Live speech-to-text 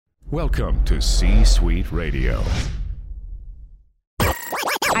Welcome to C-Suite Radio.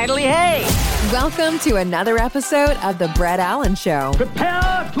 Idly hey! Welcome to another episode of The Brett Allen Show,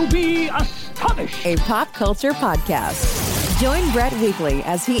 Prepare to be astonished! a pop culture podcast. Join Brett weekly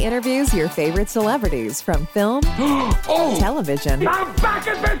as he interviews your favorite celebrities from film, television, I'm back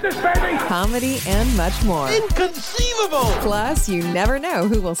in business, baby! comedy, and much more. Inconceivable! Plus, you never know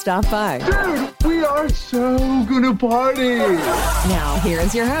who will stop by. Dude, we are so gonna party! Now, here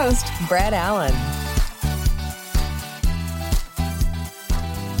is your host, Brett Allen.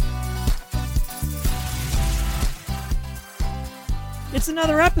 It's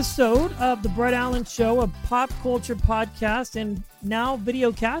another episode of the Brett Allen Show, a pop culture podcast and now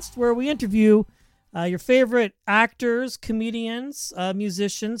videocast where we interview your favorite actors, comedians,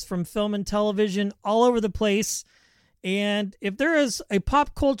 musicians from film and television all over the place. And if there is a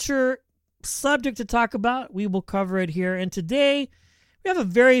pop culture subject to talk about, we will cover it here. And today we have a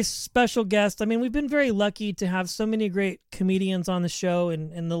very special guest. I mean, we've been very lucky to have so many great comedians on the show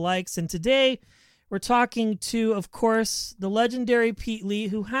and the likes. And today we're talking to, of course, the legendary Pete Lee,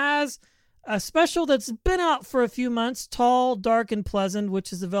 who has a special that's been out for a few months, Tall, Dark, and Pleasant,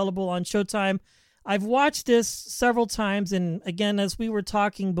 which is available on Showtime. I've watched this several times, and again, as we were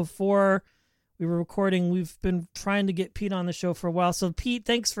talking before we were recording, we've been trying to get Pete on the show for a while. So, Pete,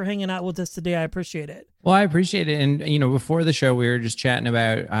 thanks for hanging out with us today. I appreciate it. Well, I appreciate it. And, before the show, we were just chatting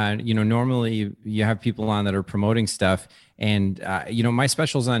about, normally you have people on that are promoting stuff. And, my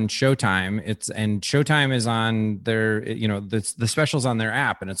special's on Showtime. And Showtime is on their, the special's on their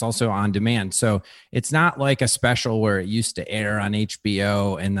app, and it's also on demand. So it's not like a special where it used to air on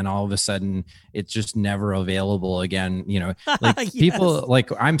HBO and then all of a sudden it's just never available again. Like Yes. people, like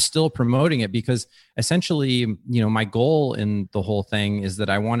I'm still promoting it because essentially, my goal in the whole thing is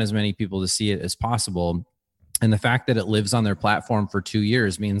that I want as many people to see it as possible. And the fact that it lives on their platform for 2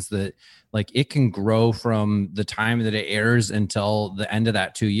 years means that like it can grow from the time that it airs until the end of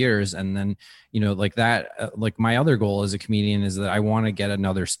that 2 years. And then, like that, like my other goal as a comedian is that I want to get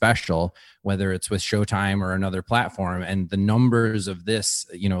another special, whether it's with Showtime or another platform. And the numbers of this,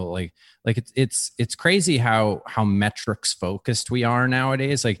 it's crazy how metrics focused we are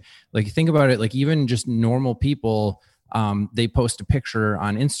nowadays. Like think about it, like even just normal people, they post a picture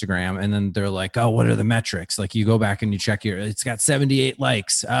on Instagram and then they're like, oh, what are the metrics? Like you go back and you check it's got 78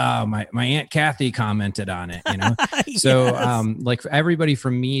 likes. Oh, my Aunt Kathy commented on it, Yes. So, like for everybody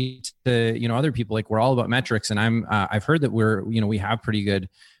from me to, other people, like we're all about metrics. And I've heard that we have pretty good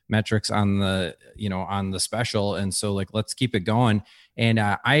metrics on the, on the special. And so like, let's keep it going. And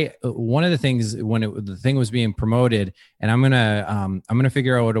one of the things when the thing was being promoted, and I'm gonna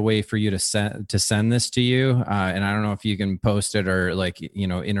figure out a way for you to send this to you. And I don't know if you can post it or like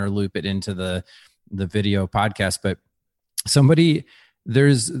interloop it into the video podcast. But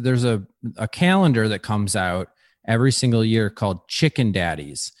there's a calendar that comes out every single year called Chicken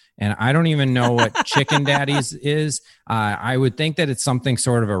Daddies. And I don't even know what Chicken Daddies is. I would think that it's something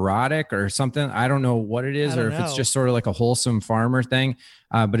sort of erotic or something. I don't know what it is, or if it's just sort of like a wholesome farmer thing.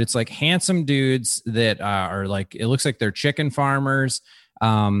 But it's like handsome dudes that are like, it looks like they're chicken farmers.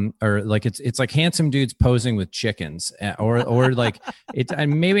 Or like it's like handsome dudes posing with chickens, or like it's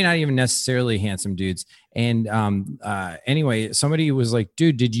and maybe not even necessarily handsome dudes. And anyway, somebody was like,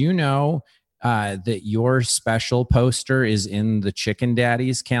 dude, did you know that your special poster is in the Chicken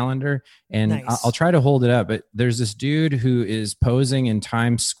Daddies calendar? And Nice. I'll try to hold it up, but there's this dude who is posing in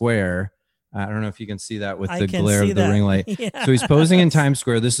Times Square. I don't know if you can see that with the glare of the ring light. Yeah. So he's posing in Times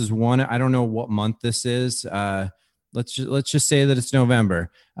Square. This is one, I don't know what month this is. Let's just say that it's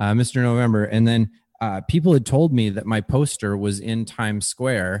November, Mr. November. And then people had told me that my poster was in Times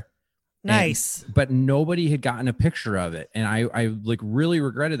Square. Nice. But nobody had gotten a picture of it. And I like really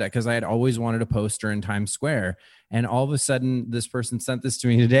regretted that because I had always wanted a poster in Times Square. And all of a sudden, this person sent this to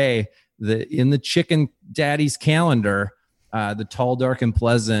me today, in the Chicken Daddies calendar, the Tall, Dark, and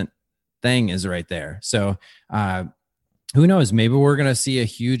Pleasant thing is right there. So who knows? Maybe we're going to see a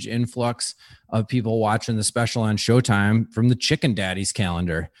huge influx of people watching the special on Showtime from the Chicken Daddies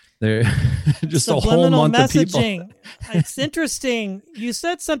calendar. They're just a whole month of people. It's interesting. You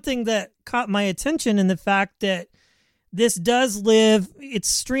said something that caught my attention in the fact that this does live, it's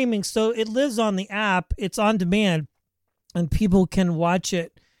streaming, so it lives on the app, it's on demand, and people can watch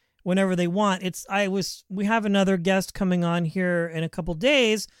it whenever they want. We have another guest coming on here in a couple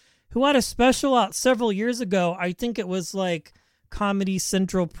days who had a special out several years ago. I think it was like Comedy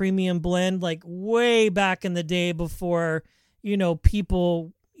Central Premium Blend, like way back in the day before,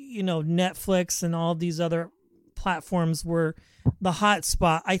 people, Netflix and all these other platforms were the hot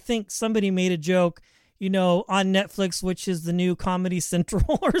spot. I think somebody made a joke, on Netflix, which is the new Comedy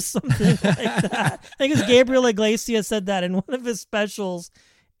Central or something like that. I think it's Gabriel Iglesias said that in one of his specials.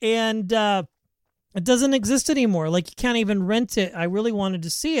 And it doesn't exist anymore. Like, you can't even rent it. I really wanted to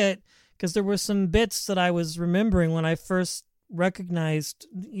see it because there were some bits that I was remembering when I first recognized,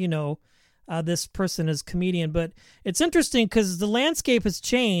 this person as comedian. But it's interesting because the landscape has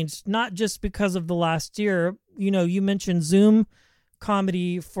changed, not just because of the last year. You mentioned Zoom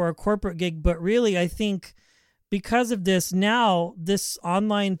comedy for a corporate gig, but really I think because of this now, this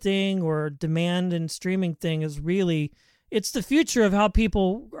online thing or demand and streaming thing is really, it's the future of how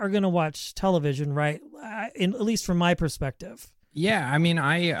people are going to watch television, right? At least from my perspective. Yeah, I mean,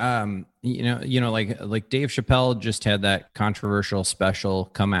 I like Dave Chappelle just had that controversial special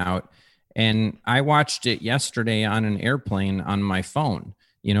come out, and I watched it yesterday on an airplane on my phone.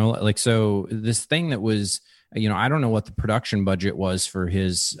 So this thing that was, I don't know what the production budget was for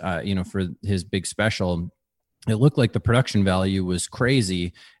his, for his big special. It looked like the production value was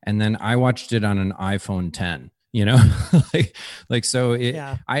crazy, and then I watched it on an iPhone 10.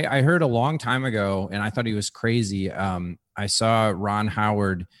 I heard a long time ago, and I thought he was crazy. I saw Ron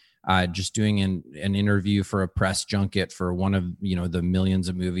Howard just doing an interview for a press junket for one of the millions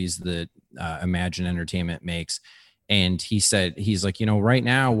of movies that Imagine Entertainment makes, and he said, he's like, right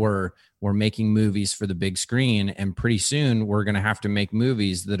now we're making movies for the big screen, and pretty soon we're going to have to make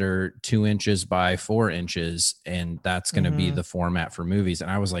movies that are 2 inches by 4 inches, and that's going to be the format for movies. And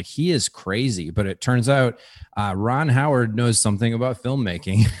I was like, he is crazy. But it turns out Ron Howard knows something about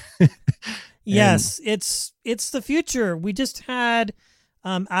filmmaking. Yes, it's the future. We just had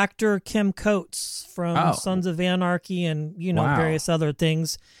actor Kim Coates from Sons of Anarchy and various other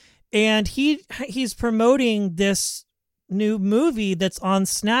things, and he's promoting this new movie that's on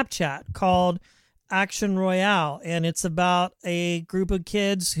Snapchat called Action Royale, and it's about a group of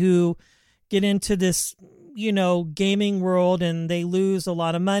kids who get into this gaming world, and they lose a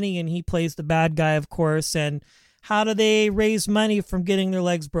lot of money, and he plays the bad guy, of course. And how do they raise money from getting their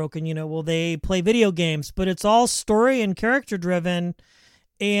legs broken? Well, they play video games, but it's all story and character driven,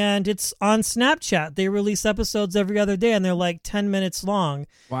 and it's on Snapchat. They release episodes every other day, and they're like 10 minutes long.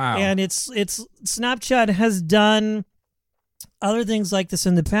 Wow. And it's Snapchat has done other things like this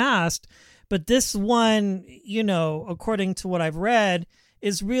in the past, but this one, according to what I've read,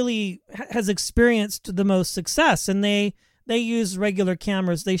 has experienced the most success. And they use regular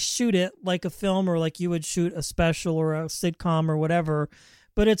cameras. They shoot it like a film, or like you would shoot a special or a sitcom or whatever,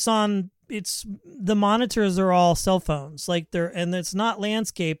 but the monitors are all cell phones, and it's not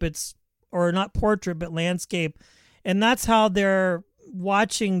landscape, or not portrait, but landscape. And that's how they're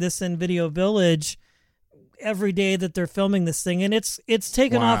watching this in Video Village every day that they're filming this thing, and it's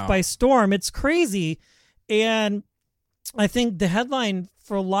taken off by storm. It's crazy. And I think the headline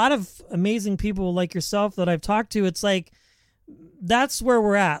for a lot of amazing people like yourself that I've talked to, it's like, that's where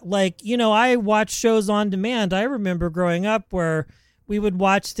we're at. Like, I watch shows on demand. I remember growing up where we would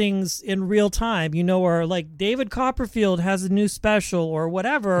watch things in real time, or like David Copperfield has a new special or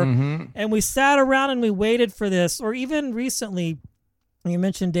whatever. And we sat around and we waited for this. Or even recently, you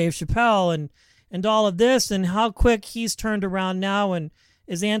mentioned Dave Chappelle and all of this, and how quick he's turned around now and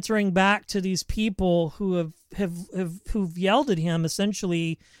is answering back to these people who who've yelled at him,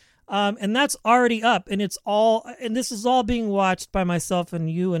 essentially. And that's already up, and this is all being watched by myself and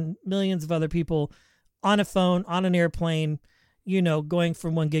you and millions of other people on a phone, on an airplane, going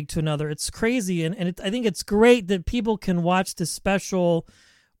from one gig to another. It's crazy. And I think it's great that people can watch this special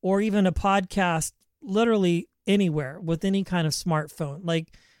or even a podcast literally anywhere with any kind of smartphone.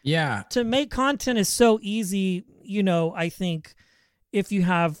 To make content is so easy, I think, if you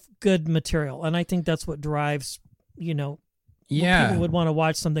have good material. And I think that's what drives, people would want to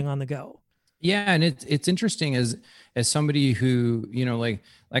watch something on the go. Yeah. And it's interesting as somebody who,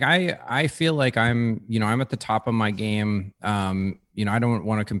 I feel like I'm at the top of my game. I don't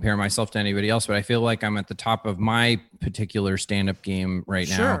want to compare myself to anybody else, but I feel like I'm at the top of my particular stand-up game right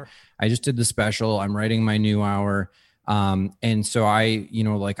now. Sure. I just did the special. I'm writing my new hour. And so I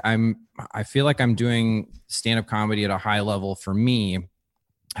feel like I'm doing stand-up comedy at a high level for me.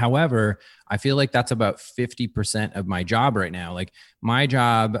 However, I feel like that's about 50% of my job right now. Like, my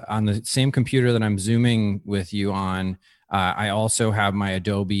job on the same computer that I'm Zooming with you on, I also have my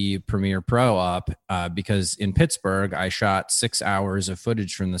Adobe Premiere Pro up because in Pittsburgh, I shot 6 hours of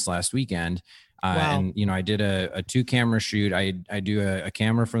footage from this last weekend. Wow. And, I did a 2-camera shoot. I do a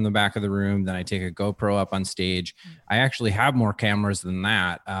camera from the back of the room. Then I take a GoPro up on stage. I actually have more cameras than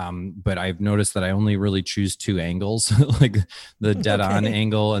that. But I've noticed that I only really choose 2 angles, like the dead on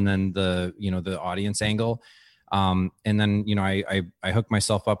angle and then the audience angle. And then, I hooked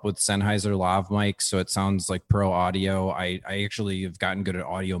myself up with Sennheiser Lav mics, so it sounds like pro audio. I actually have gotten good at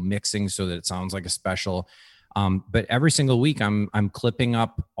audio mixing so that it sounds like a special. But every single week I'm clipping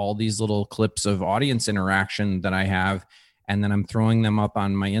up all these little clips of audience interaction that I have. And then I'm throwing them up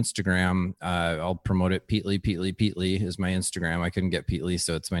on my Instagram. I'll promote it. Peatly is my Instagram. I couldn't get Peatly,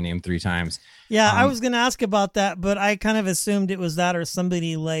 so it's my name 3 times. Yeah, I was going to ask about that, but I kind of assumed it was that, or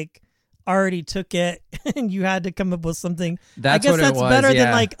somebody like already took it and you had to come up with something. That's I guess what that's it was, better yeah.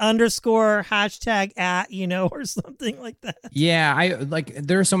 than like # hashtag at, or something like that. Yeah,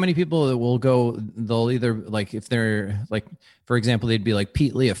 there are so many people that will go, they'll either like, if they're like, for example, they'd be like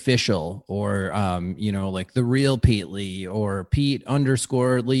Peatly official, or like the real Peatly, or Pete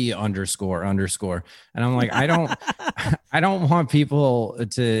 _Lee __. And I'm like, I don't want people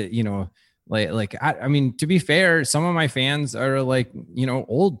to, I mean, to be fair, some of my fans are like,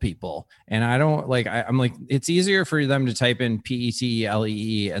 old people, and I don't like, I'm like, it's easier for them to type in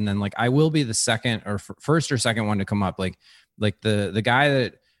PETLEE, and then like, I will be the second or first or second one to come up. Like the guy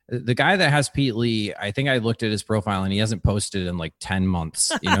that has Pete Lee, I think I looked at his profile and he hasn't posted in like 10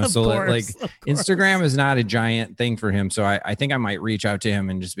 months, so course. Instagram is not a giant thing for him. So I think I might reach out to him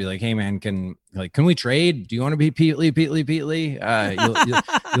and just be like, hey man, can we trade? Do you want to be Pete Lee?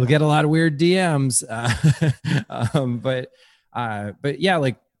 You'll get a lot of weird DMs. But yeah,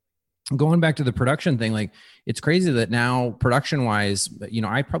 like going back to the production thing, like it's crazy that now production wise,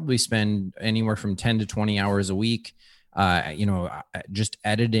 I probably spend anywhere from 10 to 20 hours a week, just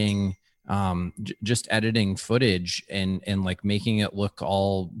editing footage and like making it look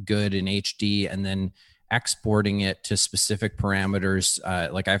all good in HD, and then exporting it to specific parameters.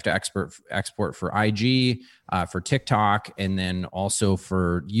 Like I have to export for IG, for TikTok, and then also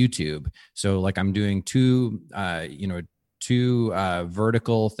for YouTube. So like I'm doing two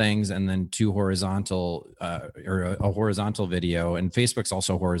vertical things and then 2 horizontal, or a horizontal video, and Facebook's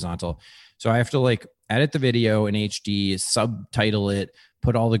also horizontal. So I have to like edit the video in HD, subtitle it,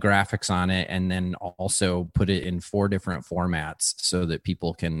 put all the graphics on it, and then also put it in 4 different formats so that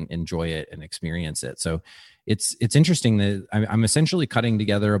people can enjoy it and experience it. So it's interesting that I'm essentially cutting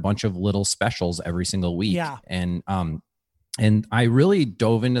together a bunch of little specials every single week. Yeah. And I really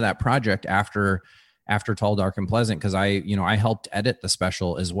dove into that project after Tall, Dark, and Pleasant, because I helped edit the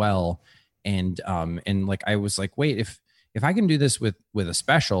special as well. And like I was like, wait, if I can do this with a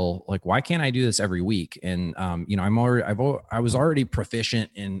special, like why can't I do this every week? And I was already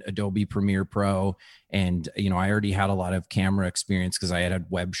proficient in Adobe Premiere Pro, and I already had a lot of camera experience because I had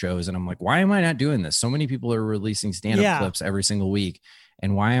web shows, and I'm like, why am I not doing this? So many people are releasing stand-up clips every single week,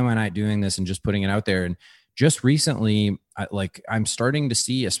 and why am I not doing this and just putting it out there? And just recently, I'm starting to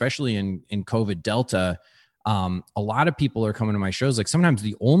see, especially in COVID Delta, a lot of people are coming to my shows. Like sometimes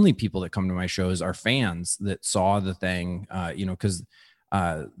the only people that come to my shows are fans that saw the thing, because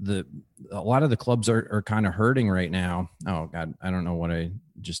a lot of the clubs are kind of hurting right now. Oh God, I don't know what I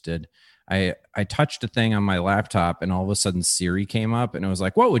just did. I touched a thing on my laptop, and all of a sudden Siri came up, and it was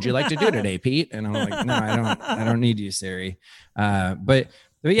like, what would you like to do today, Pete? And I'm like, no, I don't need you, Siri. But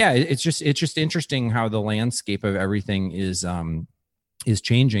yeah, it's just interesting how the landscape of everything is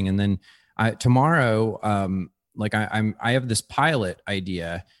changing. And then tomorrow, I have this pilot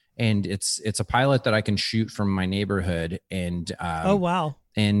idea, and it's a pilot that I can shoot from my neighborhood. And oh wow!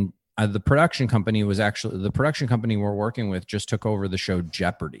 And the production company we're working with just took over the show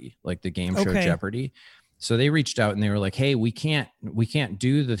Jeopardy, like the game show Jeopardy. So they reached out and they were like, hey, we can't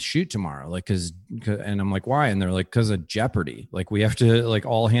do the shoot tomorrow. Like, and I'm like, why? And they're like, cause of Jeopardy. Like we have to like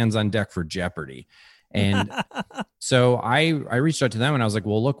all hands on deck for Jeopardy. And so I reached out to them and I was like,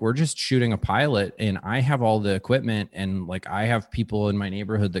 well, look, we're just shooting a pilot and I have all the equipment and like, I have people in my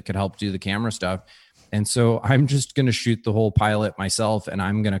neighborhood that could help do the camera stuff. And so I'm just going to shoot the whole pilot myself and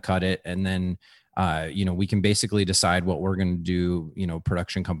I'm going to cut it. And then, we can basically decide what we're going to do,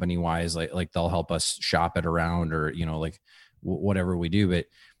 production company wise, like they'll help us shop it around or, whatever we do. But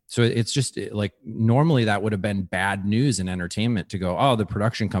so it's just like, normally that would have been bad news in entertainment to go, oh, the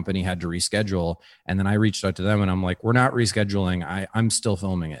production company had to reschedule. And then I reached out to them and I'm like, we're not rescheduling. I'm still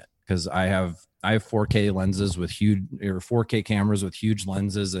filming it because I have 4K lenses with 4K cameras with huge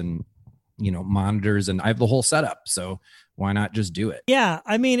lenses and, monitors, and I have the whole setup. So why not just do it? Yeah.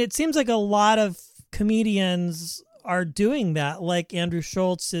 I mean, it seems like a lot of comedians are doing that. Like Andrew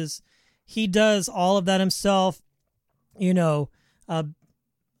Schultz he does all of that himself.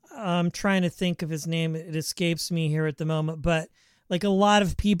 I'm trying to think of his name. It escapes me here at the moment, but like a lot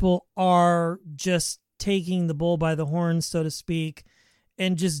of people are just taking the bull by the horns, so to speak,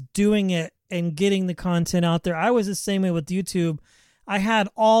 and just doing it and getting the content out there. I was the same way with YouTube. I had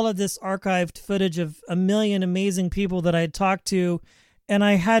all of this archived footage of a million amazing people that I had talked to, and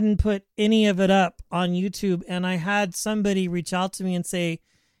I hadn't put any of it up on YouTube. And I had somebody reach out to me and say,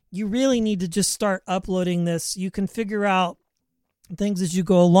 you really need to just start uploading this. You can figure out things as you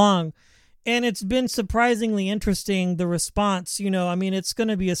go along. And it's been surprisingly interesting, the response. I mean, it's going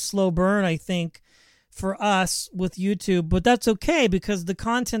to be a slow burn, I think, for us with YouTube, but that's okay because the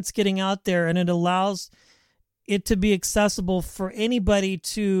content's getting out there and it allows it to be accessible for anybody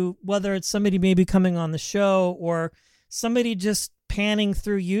to, whether it's somebody maybe coming on the show or somebody just panning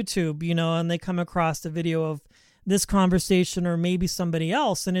through YouTube, and they come across the video of this conversation or maybe somebody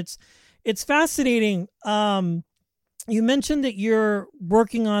else. And it's fascinating. You mentioned that you're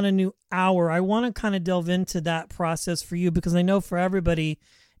working on a new hour. I want to kind of delve into that process for you because I know for everybody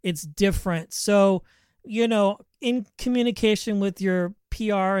it's different. So, in communication with your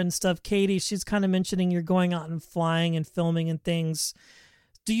PR and stuff, Katie, she's kind of mentioning you're going out and flying and filming and things.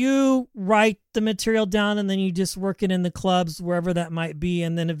 Do you write the material down and then you just work it in the clubs, wherever that might be,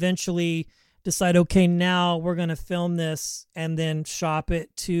 and then eventually decide, okay, now we're going to film this and then shop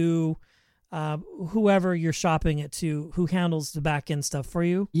it to whoever you're shopping it to, who handles the back end stuff for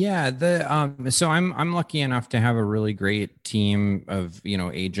you? Yeah. So I'm lucky enough to have a really great team of,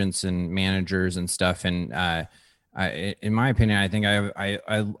 agents and managers and stuff. And, in my opinion, I think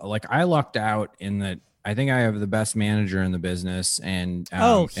I lucked out in that I think I have the best manager in the business and,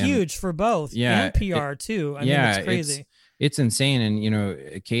 huge for both. Yeah. And PR too. I mean, it's crazy. It's insane.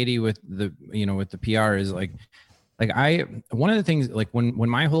 And, Katie with the PR is like one of the things, like when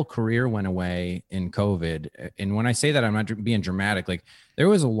my whole career went away in COVID, and when I say that, I'm not being dramatic, like there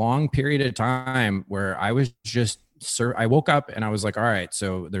was a long period of time where I was I woke up and I was like, all right,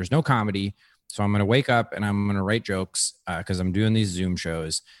 so there's no comedy. So I'm going to wake up and I'm going to write jokes because I'm doing these Zoom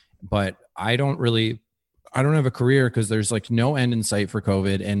shows, but I don't have a career because there's like no end in sight for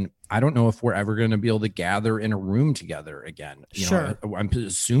COVID. And I don't know if we're ever going to be able to gather in a room together again. Sure. I'm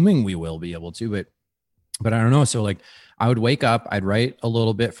assuming we will be able to, but I don't know. So like I would wake up, I'd write a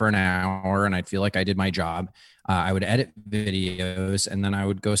little bit for an hour and I'd feel like I did my job. I would edit videos and then I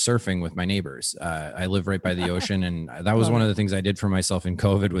would go surfing with my neighbors. I live right by the ocean. And that was one of the things I did for myself in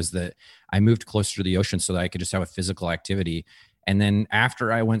COVID was that I moved closer to the ocean so that I could just have a physical activity. And then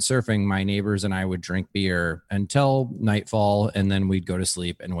after I went surfing, my neighbors and I would drink beer until nightfall. And then we'd go to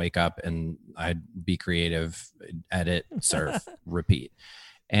sleep and wake up and I'd be creative, edit, surf, repeat.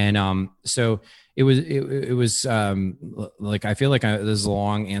 And so it was like, I feel like this is a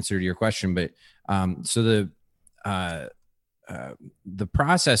long answer to your question, but so the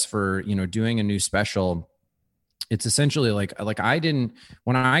process for, doing a new special, it's essentially like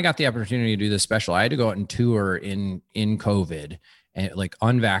when I got the opportunity to do this special, I had to go out and tour in COVID and like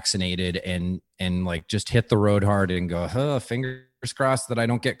unvaccinated and like just hit the road hard and go, fingers crossed that I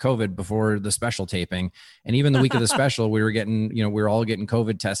don't get COVID before the special taping. And even the week of the special, we were all getting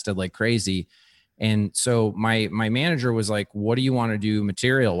COVID tested like crazy. And so my manager was like, what do you want to do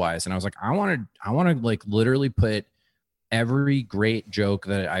material wise? And I was like, I want to like literally put every great joke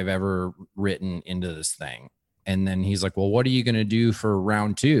that I've ever written into this thing. And then he's like, well, what are you going to do for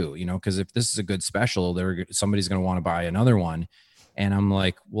round two? Cause if this is a good special, somebody's going to want to buy another one. And I'm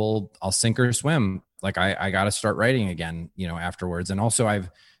like, well, I'll sink or swim. Like I got to start writing again, afterwards. And also I've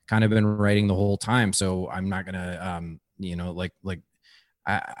kind of been writing the whole time. So I'm not going to,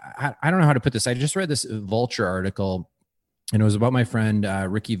 I don't know how to put this. I just read this Vulture article and it was about my friend,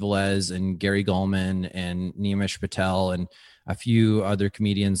 Ricky Velez and Gary Gulman and Nimish Patel and a few other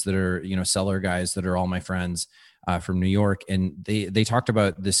comedians that are, seller guys that are all my friends from New York. And they talked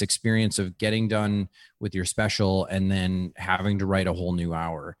about this experience of getting done with your special and then having to write a whole new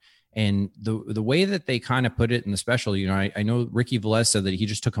hour. And the way that they kind of put it in the special, I know Ricky Velez said that he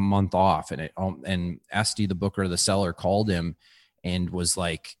just took a month off and Esty, the booker of the Cellar, called him and was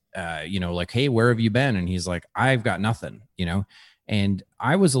like, like, hey, where have you been? And he's like, I've got nothing, and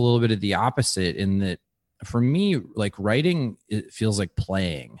I was a little bit of the opposite in that for me, like writing, it feels like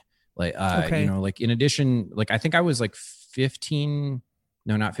playing like, like in addition, like, I think I was like 15,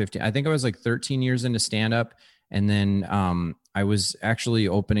 no, not 15. I think I was like 13 years into stand up. And then, I was actually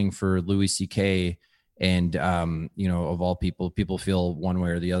opening for Louis C.K. and, of all people feel one way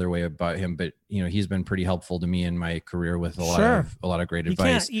or the other way about him, but he's been pretty helpful to me in my career with a lot of great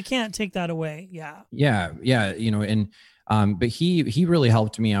advice. You can't take that away. Yeah. Yeah. And, but he really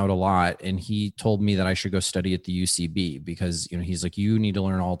helped me out a lot. And he told me that I should go study at the UCB because, he's like, you need to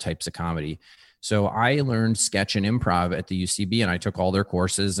learn all types of comedy. So I learned sketch and improv at the UCB, and I took all their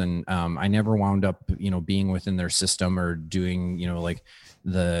courses, and I never wound up, being within their system or doing, like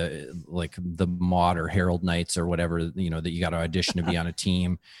the Maud or Herald Nights or whatever, that you got to audition to be on a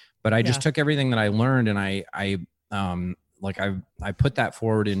team. But I just took everything that I learned, and I put that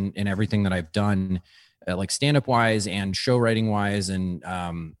forward in everything that I've done, like stand-up wise and show writing wise. And,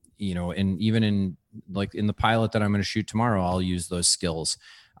 and even in the pilot that I'm going to shoot tomorrow, I'll use those skills.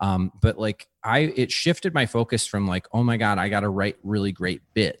 But it shifted my focus from like, oh my God, I got to write really great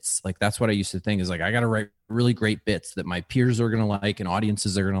bits. Like, that's what I used to think, is like, I got to write really great bits that my peers are going to like and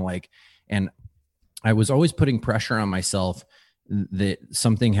audiences are going to like. And I was always putting pressure on myself that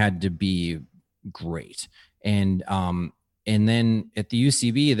something had to be great. And then at the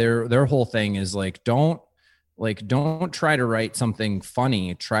UCB, their whole thing is like, don't try to write something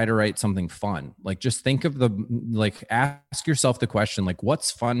funny, try to write something fun. Like, just think of ask yourself the question, like, what's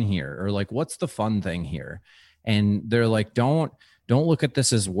fun here? Or like, what's the fun thing here? And they're like, don't look at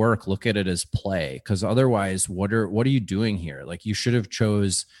this as work, look at it as play. Cause otherwise, what are you doing here? Like, you should have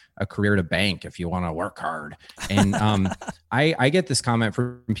chose a career to bank if you want to work hard. And I get this comment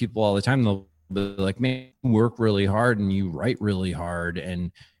from people all the time. They'll be like, man, you work really hard and you write really hard.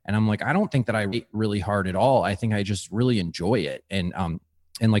 And I'm like, I don't think that I write really hard at all. I think I just really enjoy it. And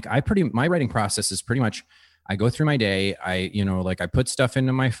my writing process is pretty much, I go through my day. I put stuff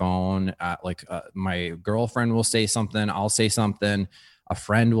into my phone. My girlfriend will say something. I'll say something. A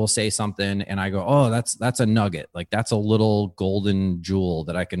friend will say something. And I go, oh, that's a nugget. Like, that's a little golden jewel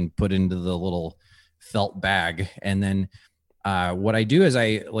that I can put into the little felt bag. And then what I do is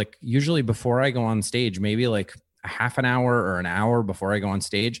usually before I go on stage, maybe like a half an hour or an hour before I go on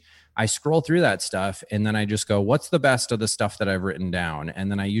stage, I scroll through that stuff, and then I just go, what's the best of the stuff that I've written down?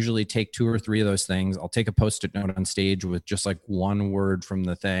 And then I usually take 2 or 3 of those things. I'll take a Post-it note on stage with just like one word from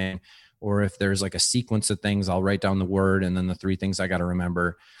the thing. Or if there's like a sequence of things, I'll write down the word and then the 3 things I got to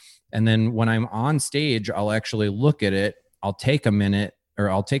remember. And then when I'm on stage, I'll actually look at it. I'll take a minute, or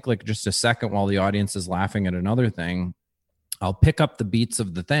I'll take like just a second while the audience is laughing at another thing. I'll pick up the beats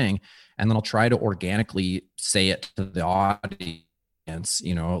of the thing, and then I'll try to organically say it to the audience,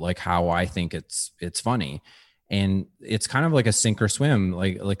 like how I think it's funny. And it's kind of like a sink or swim.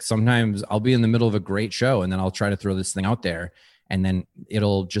 Like sometimes I'll be in the middle of a great show, and then I'll try to throw this thing out there, and then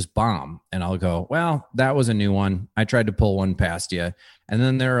it'll just bomb. And I'll go, well, that was a new one. I tried to pull one past you. And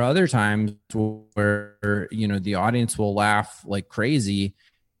then there are other times where, the audience will laugh like crazy.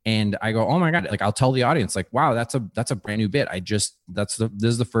 And I go, oh my God, like I'll tell the audience like, wow, that's a brand new bit. this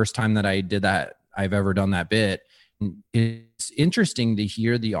is the first time that I did that. I've ever done that bit. And it's interesting to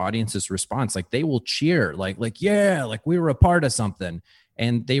hear the audience's response. Like, they will cheer like, yeah, like we were a part of something.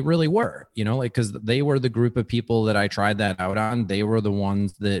 And they really were, cause they were the group of people that I tried that out on. They were the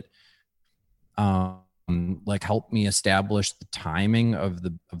ones that, helped me establish the timing of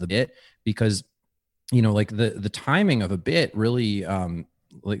the bit, because, the timing of a bit really,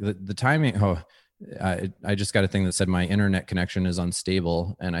 the timing. Oh, I just got a thing that said my internet connection is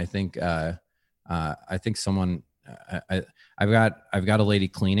unstable, and I think someone. I've got a lady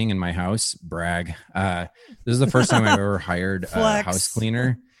cleaning in my house. Brag. This is the first time I've ever hired a house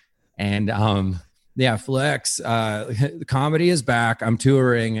cleaner, and flex. The comedy is back. I'm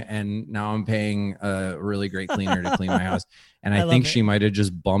touring, and now I'm paying a really great cleaner to clean my house. And I think she might have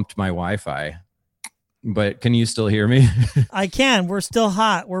just bumped my Wi-Fi. But can you still hear me? I can. We're still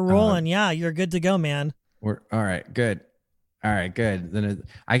hot. We're rolling. Yeah, you're good to go, man. We're all right. Good. All right, good. Then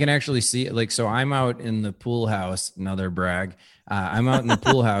I can actually see, so I'm out in the pool house. Another brag. I'm out in the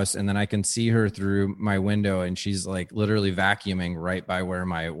pool house, and then I can see her through my window, and she's like literally vacuuming right by where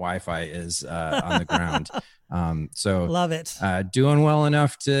my Wi-Fi is on the ground. So love it. Doing well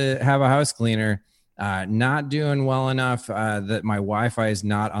enough to have a house cleaner. Not doing well enough that my Wi-Fi is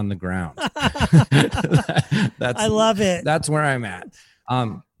not on the ground. I love it. That's where I'm at.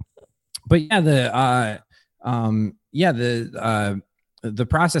 But yeah, the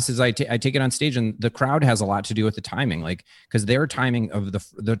process is I take it on stage, and the crowd has a lot to do with the timing, because their timing of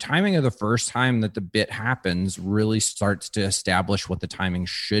the timing of the first time that the bit happens really starts to establish what the timing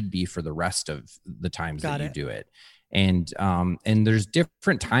should be for the rest of the times that you do it. And there's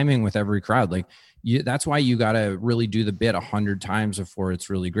different timing with every crowd. That's why you got to really do the bit 100 times before it's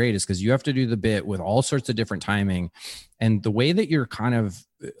really great, is because you have to do the bit with all sorts of different timing. And the way that you're kind of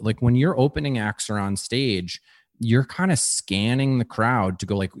when your opening acts are on stage, you're kind of scanning the crowd to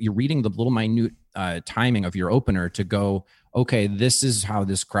go, you're reading the little minute timing of your opener to go, okay, this is how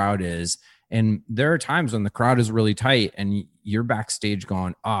this crowd is. And there are times when the crowd is really tight and you're backstage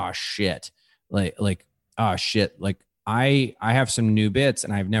going, oh shit, oh shit. I have some new bits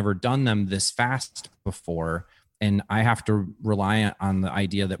and I've never done them this fast before. And I have to rely on the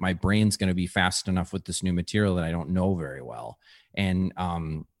idea that my brain's going to be fast enough with this new material that I don't know very well. And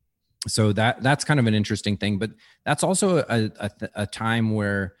so that's kind of an interesting thing. But that's also a time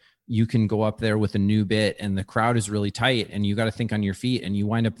where you can go up there with a new bit and the crowd is really tight and you got to think on your feet and you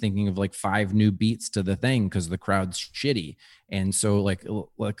wind up thinking of like 5 new beats to the thing because the crowd's shitty. And so like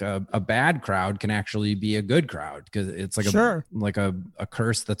a bad crowd can actually be a good crowd because it's like a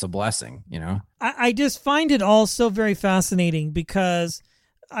curse that's a blessing, you know? I just find it also very fascinating because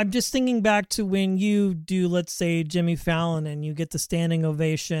I'm just thinking back to when you do, let's say, Jimmy Fallon and you get the standing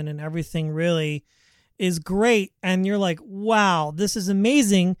ovation and everything really is great. And you're like, wow, this is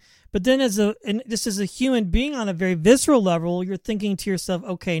amazing. But then just as a human being on a very visceral level, you're thinking to yourself,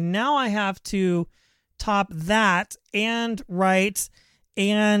 okay, now I have to top that and write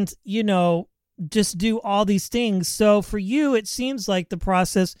and, just do all these things. So for you, it seems like the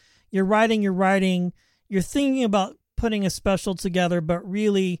process, you're writing, you're thinking about putting a special together, but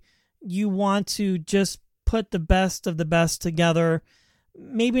really you want to just put the best of the best together.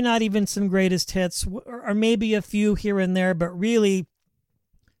 Maybe not even some greatest hits or maybe a few here and there, but really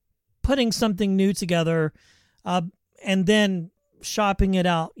putting something new together and then shopping it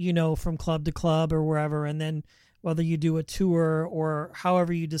out, from club to club or wherever. And then whether you do a tour or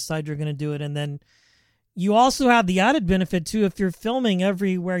however you decide you're going to do it. And then you also have the added benefit too, if you're filming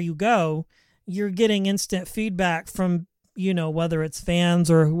everywhere you go, you're getting instant feedback from, whether it's fans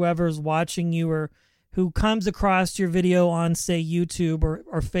or whoever's watching you or who comes across your video on, say, YouTube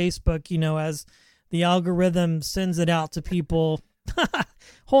or Facebook, as the algorithm sends it out to people.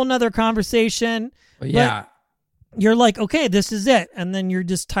 Whole nother conversation. Yeah. But you're like, okay, this is it. And then you're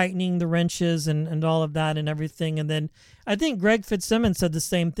just tightening the wrenches and all of that and everything. And then I think Greg Fitzsimmons said the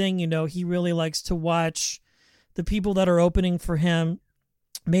same thing. He really likes to watch the people that are opening for him,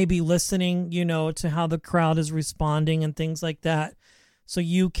 maybe listening, to how the crowd is responding and things like that. So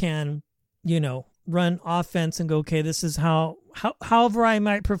you can, run offense and go, okay, this is however I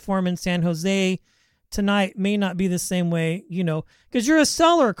might perform in San Jose tonight may not be the same way, because you're a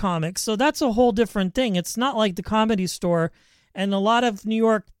seller comic. So that's a whole different thing. It's not like the Comedy Store and a lot of New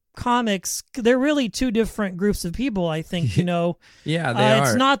York comics. They're really two different groups of people, I think, Yeah, they are.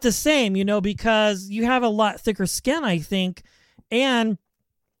 It's not the same, because you have a lot thicker skin, I think. And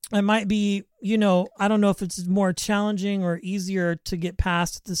it might be, I don't know if it's more challenging or easier to get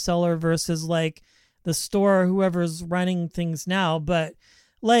past the seller versus like the store or whoever's running things now. But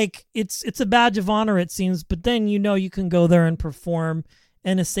like it's a badge of honor, it seems. But then, you can go there and perform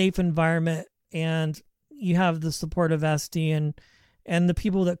in a safe environment and you have the support of SD and the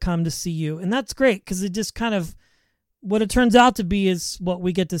people that come to see you. And that's great because it just kind of, what it turns out to be is what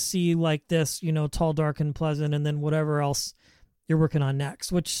we get to see like this, Tall, Dark, and Pleasant, and then whatever else you're working on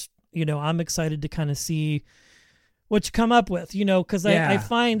next, which, I'm excited to kind of see what you come up with, because I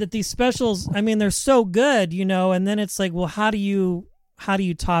find that these specials, they're so good, and then it's like, well, how do you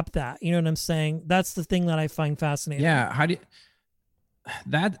top that? You know what I'm saying? That's the thing that I find fascinating. Yeah. How do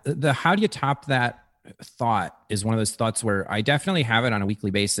you top that thought is one of those thoughts where I definitely have it on a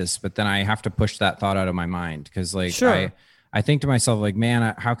weekly basis, but then I have to push that thought out of my mind. Cause like, sure. I think to myself, like,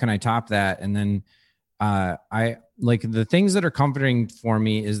 man, how can I top that? And then I like the things that are comforting for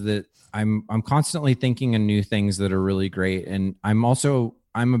me is that I'm constantly thinking of new things that are really great. And I'm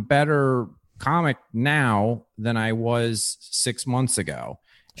a better comic now than I was 6 months ago.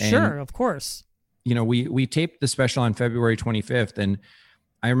 And, sure, of course. We taped the special on February 25th. And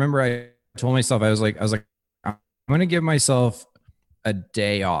I remember I told myself, I was like, I'm going to give myself a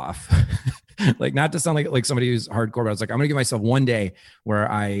day off. Like, not to sound like somebody who's hardcore, but I was like, I'm going to give myself one day where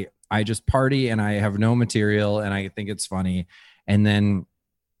I just party and I have no material and I think it's funny. And then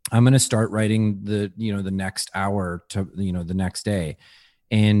I'm going to start writing the next hour to, the next day.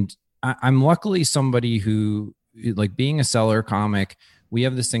 And I'm luckily somebody who, like, being a Cellar comic, we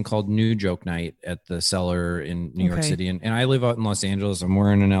have this thing called New Joke Night at the Cellar in New York City. And I live out in Los Angeles. I'm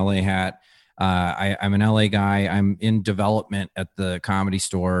wearing an LA hat. I'm an LA guy. I'm in development at the Comedy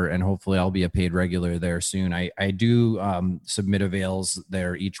Store, and hopefully I'll be a paid regular there soon. I do submit avails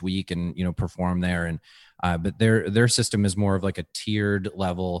there each week and, perform there. And but their system is more of like a tiered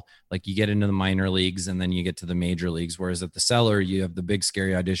level. Like, you get into the minor leagues and then you get to the major leagues. Whereas at the Cellar, you have the big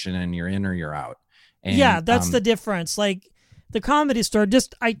scary audition and you're in or you're out. And, yeah, that's the difference. Like the Comedy Store,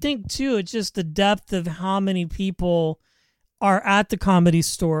 I think too, it's just the depth of how many people are at the Comedy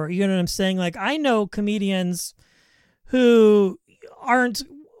Store. You know what I'm saying? Like, I know comedians who aren't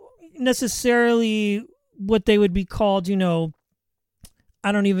necessarily what they would be called,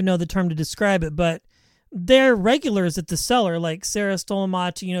 I don't even know the term to describe it, but they're regulars at the Cellar, like Sarah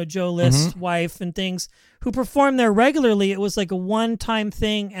Stolomacci, Joe List's wife and things, who perform there regularly. It was like a one-time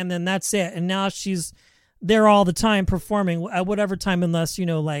thing, and then that's it. And now she's there all the time performing at whatever time, unless,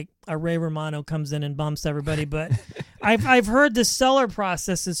 like a Ray Romano comes in and bumps everybody. But I've heard the Cellar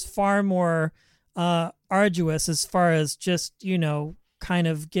process is far more arduous as far as just, kind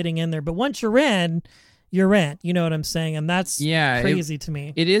of getting in there. But once you're in, you know what I'm saying? And that's crazy to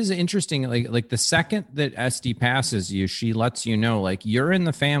me. It is interesting. Like the second that SD passes you, she lets you know, like, you're in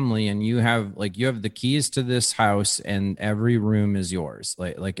the family and you have the keys to this house and every room is yours.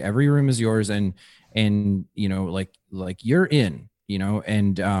 Like every room is yours. And like you're in,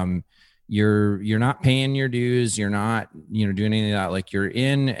 and you're not paying your dues. You're not, doing any of that. Like, you're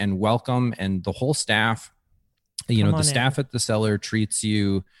in and welcome. And the whole staff, the staff at the Cellar treats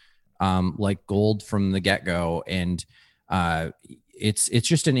you like gold from the get-go. And it's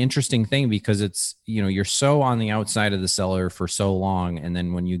just an interesting thing because it's, you're so on the outside of the Cellar for so long. And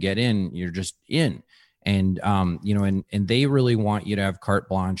then when you get in, you're just in. And, and they really want you to have carte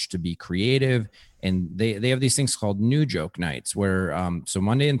blanche to be creative. And they have these things called new joke nights where, so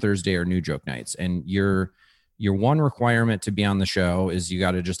Monday and Thursday are new joke nights. And your one requirement to be on the show is you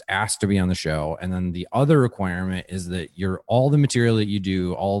got to just ask to be on the show. And then the other requirement is that all the material that you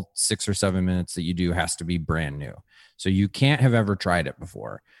do, all 6 or 7 minutes that you do, has to be brand new. So you can't have ever tried it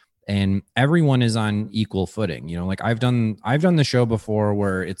before. And everyone is on equal footing. Like I've done the show before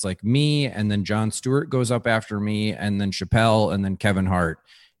where it's like me and then Jon Stewart goes up after me and then Chappelle and then Kevin Hart.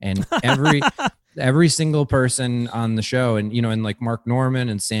 And every single person on the show, and and like Mark Norman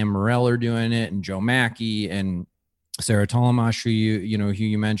and Sam Morril are doing it, and Joe Mackey and Sarah Tolomash, who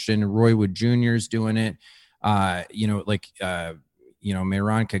you mentioned, Roy Wood Jr. is doing it. Mehran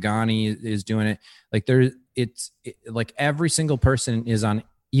Kagani is doing it. Like like every single person is on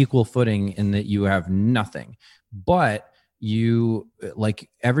equal footing in that you have nothing, but you like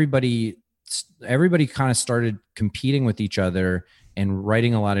everybody kind of started competing with each other and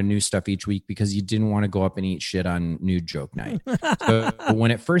writing a lot of new stuff each week because you didn't want to go up and eat shit on new joke night. So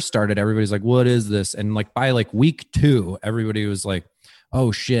when it first started, everybody's like, what is this? And like by like week 2, everybody was like,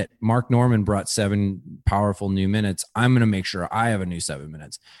 oh shit, Mark Norman brought 7 powerful new minutes. I'm going to make sure I have a new 7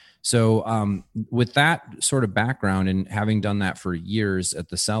 minutes. So with that sort of background and having done that for years at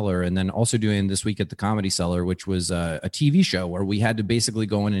the Cellar, and then also doing This Week at the Comedy Cellar, which was a TV show where we had to basically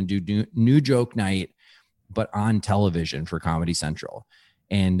go in and do new joke night, but on television for Comedy Central.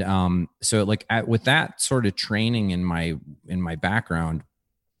 And so like with that sort of training in my background,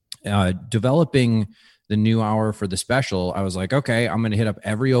 developing the new hour for the special, I was like, okay, I'm going to hit up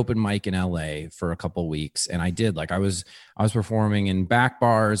every open mic in LA for a couple weeks. And I did. Like I was performing in back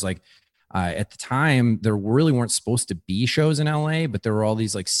bars. Like at the time, there really weren't supposed to be shows in LA, but there were all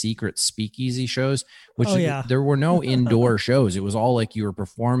these like secret speakeasy shows, which there were no indoor shows. It was all like you were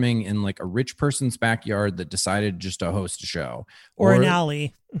performing in like a rich person's backyard that decided just to host a show, or an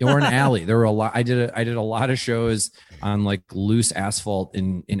alley. Or an alley. There were a lot. I did a lot of shows on like loose asphalt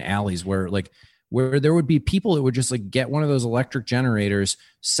in alleys where there would be people that would just like get one of those electric generators,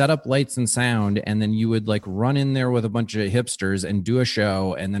 set up lights and sound, and then you would like run in there with a bunch of hipsters and do a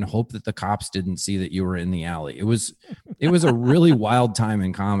show and then hope that the cops didn't see that you were in the alley. It was a really wild time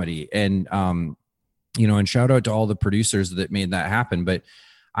in comedy. And, and shout out to all the producers that made that happen. But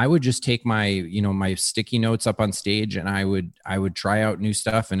I would just take my sticky notes up on stage and I would try out new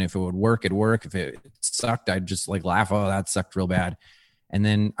stuff. And if it would work, it'd work. If it sucked, I'd just like laugh. Oh, that sucked real bad. And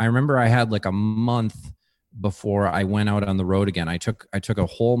then I remember I had like a month before I went out on the road again. I took a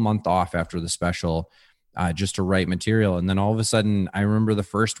whole month off after the special just to write material. And then all of a sudden, I remember the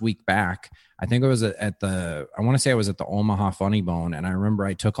first week back, I think I was I want to say I was at the Omaha Funny Bone. And I remember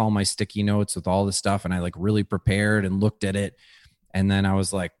I took all my sticky notes with all the stuff and I like really prepared and looked at it. And then I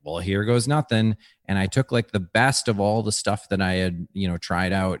was like, well, here goes nothing. And I took like the best of all the stuff that I had,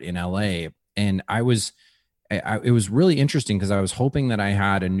 tried out in LA. And it was really interesting because I was hoping that I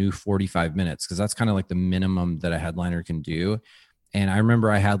had a new 45 minutes because that's kind of like the minimum that a headliner can do. And I remember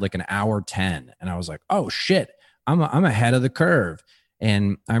I had like an hour 10 and I was like, oh shit, I'm ahead of the curve.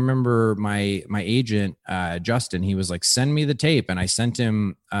 And I remember my agent, Justin, he was like, send me the tape. And I sent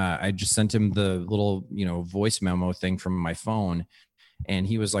him, I just sent him the little, voice memo thing from my phone. And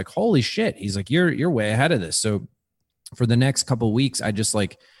he was like, holy shit. He's like, you're way ahead of this. So for the next couple of weeks, I just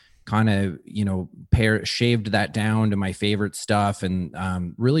like kind of, shaved that down to my favorite stuff and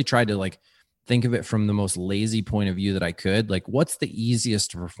really tried to like think of it from the most lazy point of view that I could. Like, what's the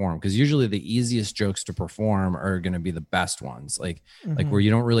easiest to perform? Because usually the easiest jokes to perform are going to be the best ones. Like where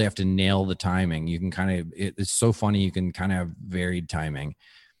you don't really have to nail the timing. You can kind of, it's so funny. You can kind of have varied timing.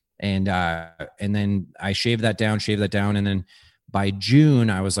 And then I shaved that down. And then by June,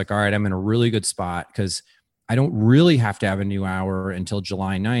 I was like, all right, I'm in a really good spot because I don't really have to have a new hour until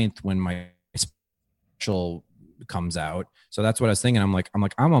July 9th when my special comes out. So that's what I was thinking.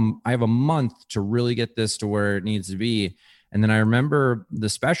 I have a month to really get this to where it needs to be. And then I remember the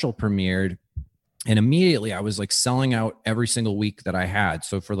special premiered, and immediately I was like selling out every single week that I had.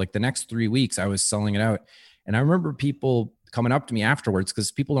 So for like the next 3 weeks, I was selling it out. And I remember people coming up to me afterwards,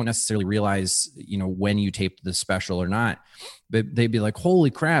 because people don't necessarily realize, when you taped the special or not, but they'd be like, holy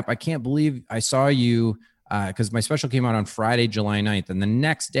crap, I can't believe I saw you. Because my special came out on Friday, July 9th. And the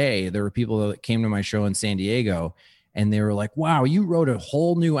next day there were people that came to my show in San Diego, and they were like, wow, you wrote a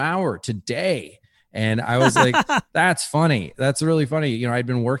whole new hour today. And I was like, that's funny. That's really funny. I'd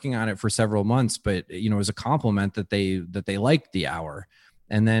been working on it for several months, but it was a compliment that they liked the hour.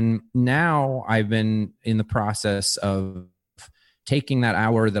 And then now I've been in the process of taking that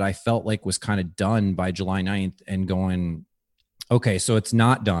hour that I felt like was kind of done by July 9th and going, okay, so it's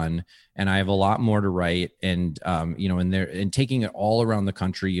not done, and I have a lot more to write. And, and taking it all around the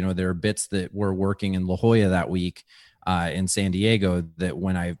country, there are bits that were working in La Jolla that week, in San Diego, that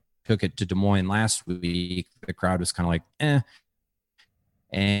when I took it to Des Moines last week, the crowd was kind of like, eh.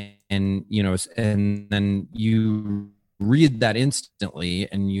 And then you read that instantly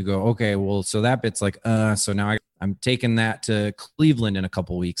and you go, okay, well, so that bit's like, so now I'm taking that to Cleveland in a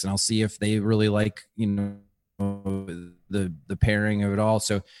couple of weeks, and I'll see if they really like, the pairing of it all.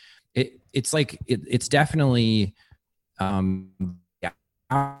 So it's like, it's definitely,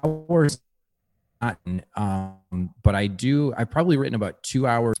 hours, but I've probably written about 2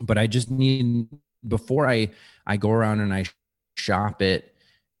 hours, but I just need, before I go around and I shop it,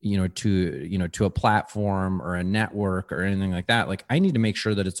 to a platform or a network or anything like that. Like, I need to make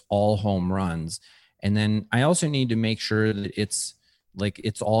sure that it's all home runs. And then I also need to make sure that it's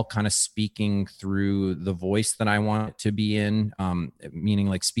all kind of speaking through the voice that I want it to be in, meaning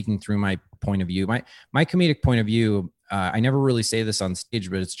like speaking through my point of view, my comedic point of view. I never really say this on stage,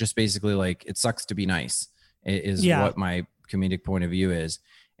 but it's just basically like, it sucks to be nice is what my comedic point of view is.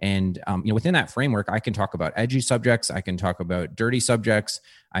 And, within that framework, I can talk about edgy subjects. I can talk about dirty subjects.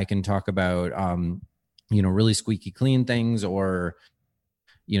 I can talk about, really squeaky clean things, or,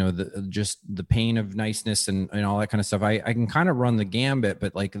 just the pain of niceness and all that kind of stuff. I can kind of run the gambit,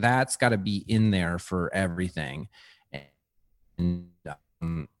 but like, that's got to be in there for everything. And,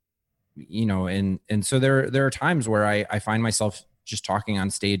 and so there are times where I find myself just talking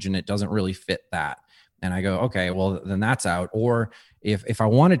on stage and it doesn't really fit that. And I go, okay, well then that's out. Or if I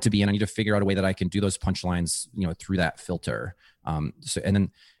want it to be, and I need to figure out a way that I can do those punchlines, through that filter. So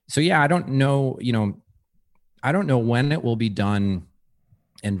I don't know, I don't know when it will be done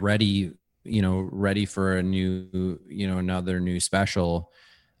and ready for a new, another new special.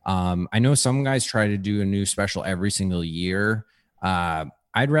 I know some guys try to do a new special every single year.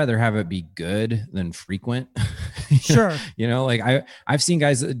 I'd rather have it be good than frequent. Sure. I've seen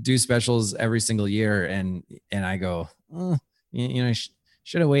guys do specials every single year, and I go,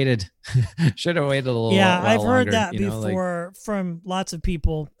 should have waited. Should have waited a little. Yeah, I've heard longer, that before from lots of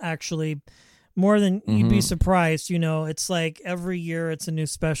people, actually, more than you'd be surprised. It's like every year it's a new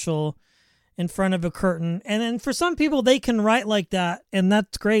special in front of a curtain. And then for some people, they can write like that, and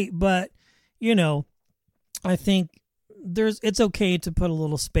that's great. But, I think it's okay to put a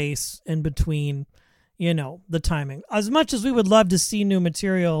little space in between, the timing. As much as we would love to see new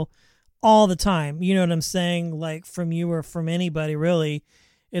material all the time, you know what I'm saying? Like from you or from anybody, really.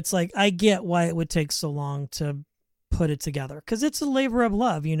 It's like, I get why it would take so long to put it together, because it's a labor of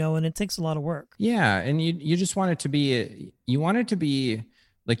love, and it takes a lot of work. Yeah. And you just want it to be,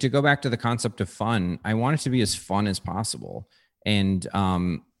 like, to go back to the concept of fun. I want it to be as fun as possible. And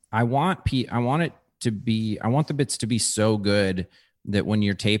I want the bits to be so good that when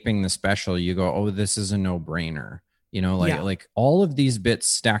you're taping the special, you go, oh, this is a no-brainer. Like all of these bits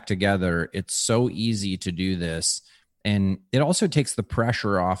stacked together, it's so easy to do this. And it also takes the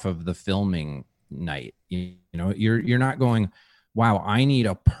pressure off of the filming night. You're not going, wow, I need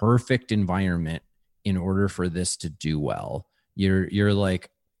a perfect environment in order for this to do well. You're like,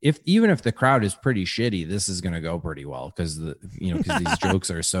 even if the crowd is pretty shitty, this is going to go pretty well, because these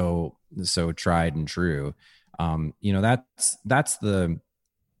jokes are so tried and true. That's the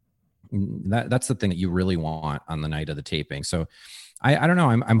thing that you really want on the night of the taping. So I don't know.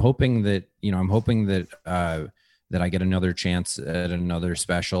 I'm hoping that that I get another chance at another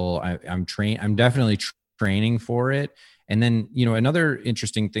special. I'm definitely training for it. And then, another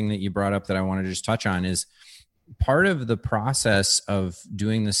interesting thing that you brought up that I want to just touch on is part of the process of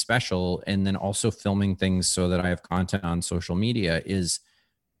doing the special and then also filming things so that I have content on social media is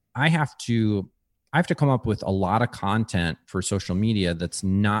I have to come up with a lot of content for social media that's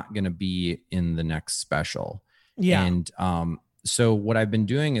not going to be in the next special. Yeah. And so what I've been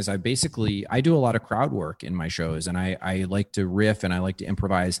doing is I do a lot of crowd work in my shows, and I like to riff and I like to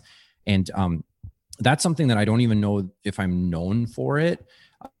improvise. And that's something that I don't even know if I'm known for it,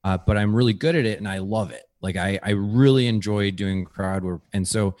 but I'm really good at it and I love it. Like I really enjoy doing crowd work. And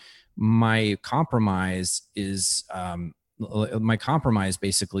so my compromise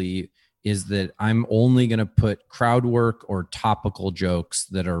basically is that I'm only going to put crowd work or topical jokes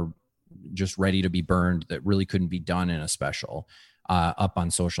that are just ready to be burned that really couldn't be done in a special up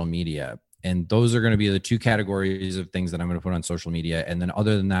on social media. And those are going to be the two categories of things that I'm going to put on social media. And then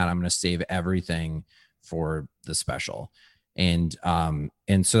other than that, I'm going to save everything for the special. And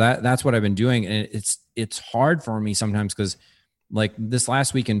so that's what I've been doing. And it's hard for me sometimes because like this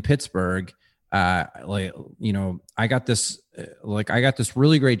last week in Pittsburgh, I got this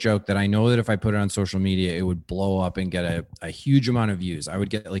really great joke that I know that if I put it on social media, it would blow up and get a huge amount of views. I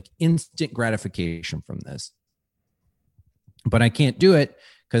would get like instant gratification from this, but I can't do it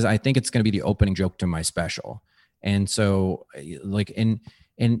because I think it's going to be the opening joke to my special. And so like, and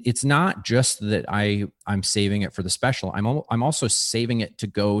it's not just that I'm saving it for the special. I'm also saving it to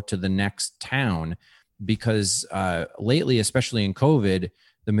go to the next town because lately, especially in COVID,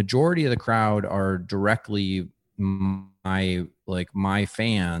 the majority of the crowd are directly my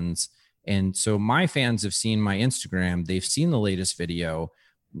fans. And so my fans have seen my Instagram. They've seen the latest video.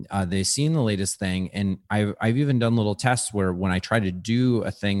 They've seen the latest thing. And I've even done little tests where when I try to do a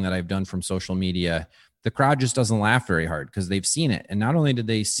thing that I've done from social media, the crowd just doesn't laugh very hard because they've seen it. And not only did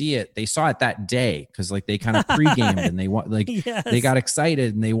they see it, they saw it that day because like they kind of pre-gamed and they got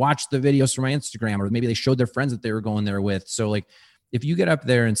excited and they watched the videos from my Instagram, or maybe they showed their friends that they were going there with. So like, if you get up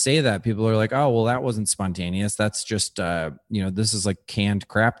there and say that, people are like, oh, well, that wasn't spontaneous. That's just, this is like canned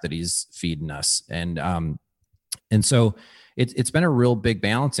crap that he's feeding us. And so it's been a real big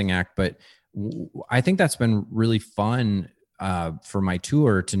balancing act, but I think that's been really fun for my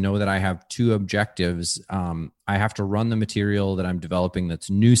tour to know that I have two objectives. I have to run the material that I'm developing that's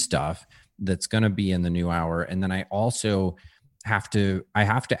new stuff that's going to be in the new hour. And then I also have to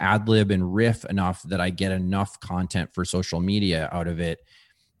ad lib and riff enough that I get enough content for social media out of it.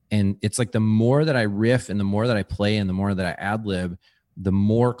 And it's like the more that I riff and the more that I play and the more that I ad lib, the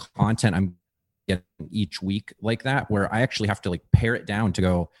more content I'm getting each week like that, where I actually have to like pare it down to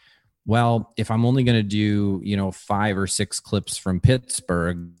go, well, if I'm only going to do, 5 or 6 clips from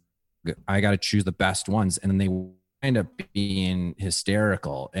Pittsburgh, I got to choose the best ones. And then they wind up being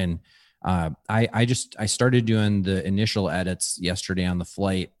hysterical. And I started doing the initial edits yesterday on the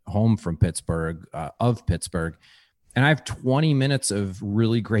flight home from Pittsburgh, and I have 20 minutes of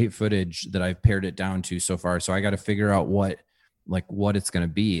really great footage that I've pared it down to so far. So I got to figure out what it's going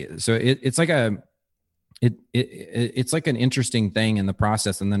to be. So it's like it's like an interesting thing in the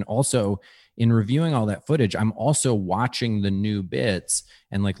process. And then also in reviewing all that footage, I'm also watching the new bits.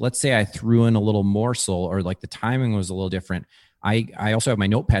 And like, let's say I threw in a little morsel or like the timing was a little different. I also have my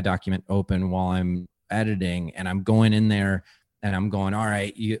notepad document open while I'm editing, and I'm going in there and I'm going, all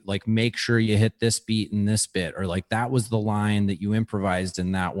right, you like make sure you hit this beat in this bit, or like that was the line that you improvised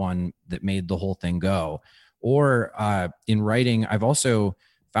in that one that made the whole thing go. Or in writing, I've also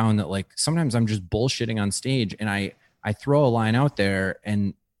found that like sometimes I'm just bullshitting on stage and I throw a line out there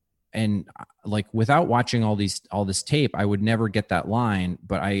and like without watching all this tape, I would never get that line,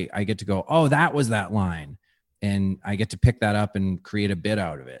 but I get to go, oh, that was that line. And I get to pick that up and create a bit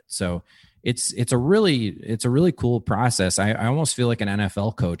out of it. So it's a really cool process. I almost feel like an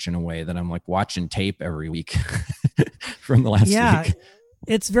NFL coach in a way that I'm like watching tape every week from the last week.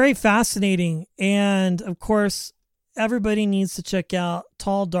 It's very fascinating. And of course, everybody needs to check out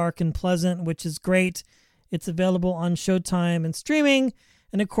Tall, Dark, and Pleasant, which is great. It's available on Showtime and streaming.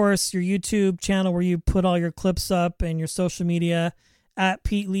 And of course, your YouTube channel where you put all your clips up, and your social media at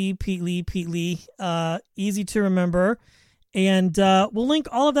Pete Lee. Easy to remember. And we'll link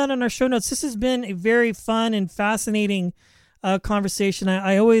all of that in our show notes. This has been a very fun and fascinating conversation.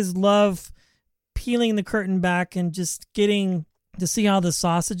 I always love peeling the curtain back and just getting to see how the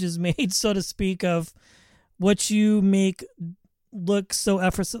sausage is made, so to speak, of what you make look so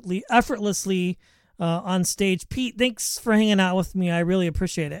effortlessly on stage. Pete, thanks for hanging out with me. I really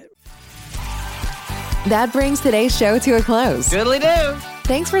appreciate it. That brings today's show to a close. Diddly do.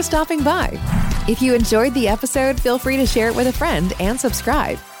 Thanks for stopping by. If you enjoyed the episode, feel free to share it with a friend and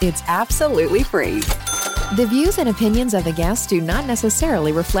subscribe. It's absolutely free. The views and opinions of the guests do not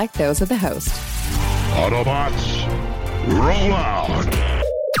necessarily reflect those of the host. Autobots, roll out.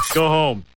 Go home.